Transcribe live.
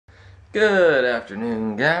Good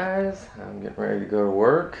afternoon, guys. I'm getting ready to go to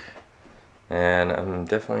work, and I'm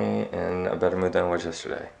definitely in a better mood than I was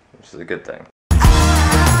yesterday, which is a good thing.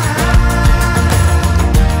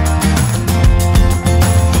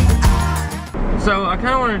 So I kind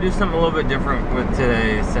of want to do something a little bit different with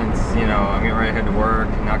today, since, you know, I'm getting ready to head to work.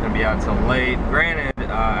 Not going to be out till late. Granted,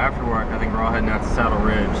 after work, I think we're all heading out to Saddle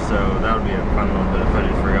Ridge, so that would be a fun little bit of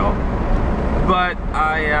footage for y'all. But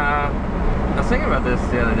I was thinking about this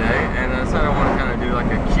the other day, and I decided I want to kind of do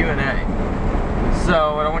like a Q&A.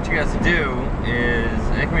 So what I want you guys to do is,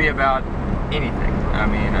 it can be about anything. I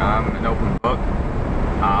mean, I'm an open book.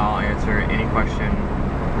 I'll answer any question,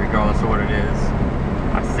 regardless of what it is.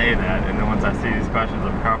 I say that, and then once I see these questions,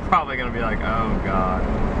 I'm probably going to be like, oh god.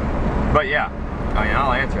 But yeah, I mean,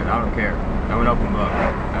 I'll answer it. I don't care. I'm an open book.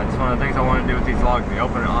 That's one of the things I want to do with these vlogs, be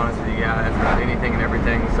open and honest with you guys about anything and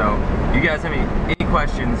everything. So, you guys have any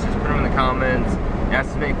questions, just put them in the comments. Ask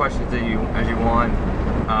as many questions as you want.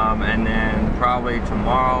 And then probably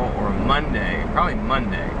tomorrow or Monday, probably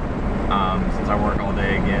Monday, since I work all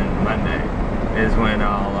day again, Monday is when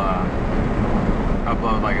I'll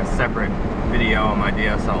upload like a separate video on my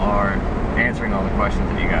DSLR answering all the questions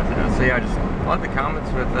that you guys have. So yeah, just flood the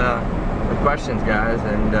comments with questions, guys,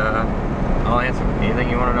 and I'll answer anything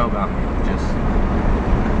you want to know about me. Just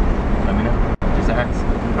let me know. Just ask.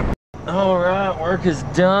 Alright, work is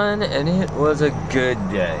done, and it was a good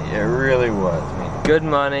day. It really was. I mean, good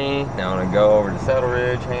money. Now I'm gonna go over to Saddle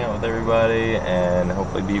Ridge, hang out with everybody, and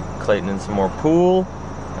hopefully beat Clayton in some more pool.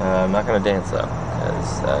 I'm not gonna dance though,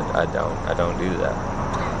 because I don't do that.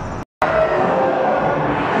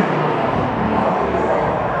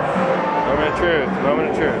 Moment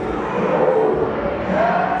of truth.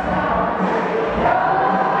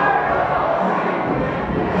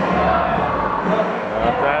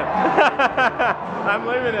 I'm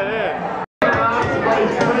leaving it in.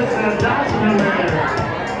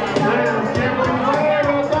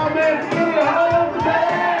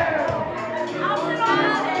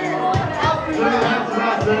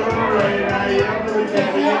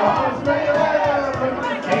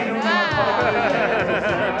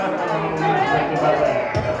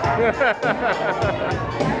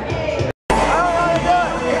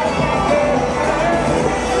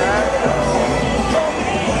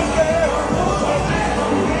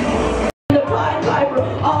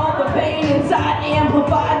 All the pain inside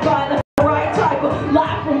amplified by the right type of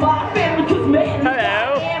life from my family, cause man, I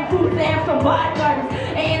am food and some my drivers.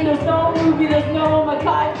 And there's no movie, there's no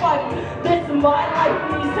Mackay fight. This is my life,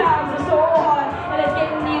 these times are so hard, and it's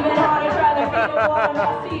getting even harder. Try to figure out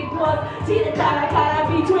my C plus see the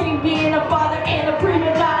kind between being a father and a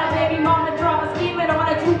prima donna. Baby mama drama scheming on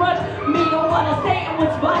it too much. Me don't wanna stay in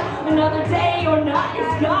what's fine. Another day or not,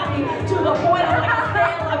 it's got me to the point of like a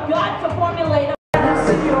sale. I've got to formulate a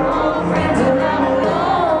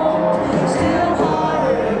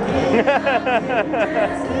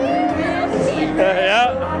yeah,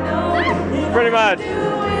 pretty much.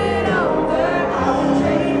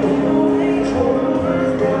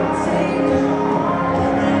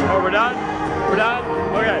 Oh, we're done? We're done?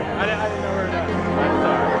 Okay, I didn't know we were done. I'm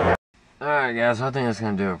sorry. Alright guys, I think that's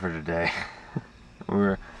going to do it for today.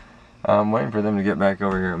 We're waiting for them to get back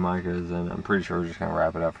over here at Micah's, and I'm pretty sure we're just going to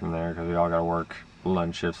wrap it up from there, because we all got to work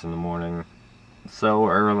lunch shifts in the morning so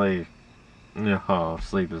early. No,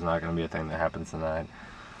 sleep is not going to be a thing that happens tonight.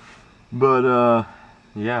 But,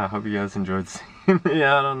 yeah, I hope you guys enjoyed seeing me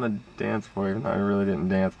out on the dance floor, even though I really didn't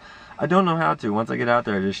dance. I don't know how to. Once I get out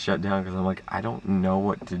there, I just shut down, because I'm like, I don't know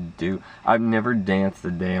what to do. I've never danced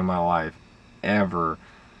a day in my life, ever.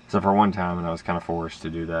 Except for one time, and I was kind of forced to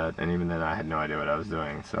do that, and even then I had no idea what I was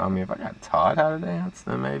doing. So, I mean, if I got taught how to dance,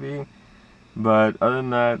 then maybe. But, other than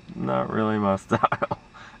that, not really my style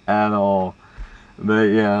at all. But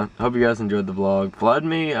yeah, hope you guys enjoyed the vlog. Flood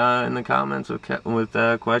me in the comments with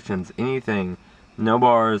questions. Anything. No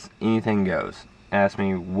bars. Anything goes. Ask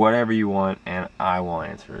me whatever you want, and I will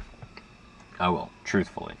answer it. I will.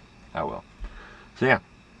 Truthfully. I will. So yeah.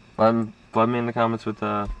 Flood me in the comments with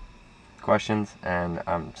questions. And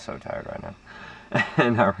I'm so tired right now.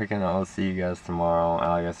 And I reckon I'll see you guys tomorrow.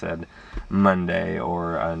 Like I said, Monday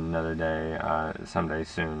or another day. Someday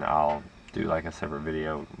soon I'll do like a separate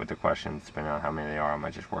video with the questions, depending on how many they are. I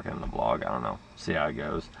might just work it in the blog, I don't know, see how it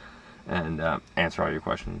goes, and answer all your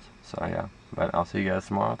questions. So yeah, but I'll see you guys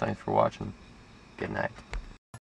tomorrow. Thanks for watching. Good night.